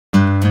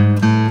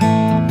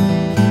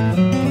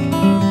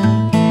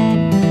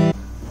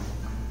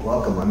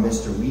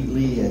Mr.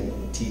 Wheatley. I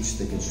teach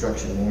the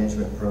construction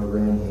management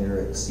program here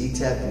at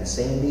CTEC in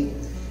Sandy.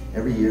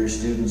 Every year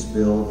students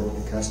build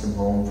a custom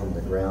home from the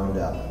ground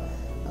up.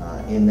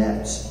 In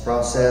that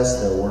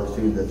process, they'll work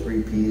through the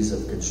 3 P's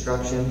of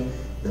construction.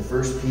 The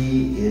first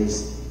P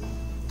is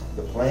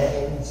the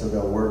planning, so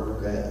they'll work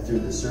through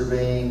the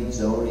surveying,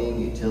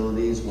 zoning,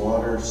 utilities,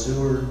 water,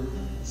 sewer.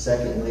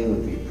 Secondly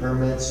would be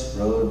permits,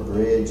 road,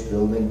 bridge,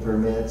 building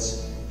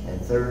permits. And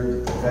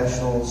third,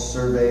 professionals,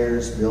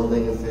 surveyors,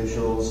 building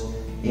officials,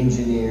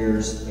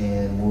 engineers,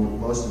 and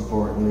most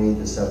importantly,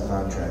 the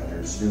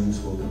subcontractors. Students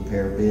will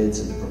compare bids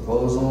and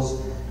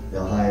proposals.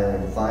 They'll hire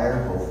and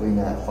fire, hopefully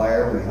not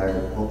fire. We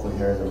hopefully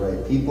hire the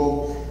right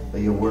people, but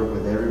you'll work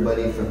with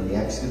everybody from the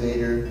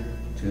excavator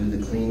to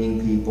the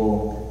cleaning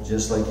people,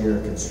 just like you're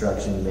a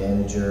construction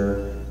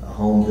manager, a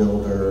home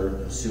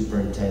builder, a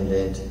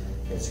superintendent.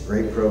 It's a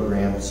great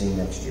program. See you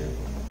next year.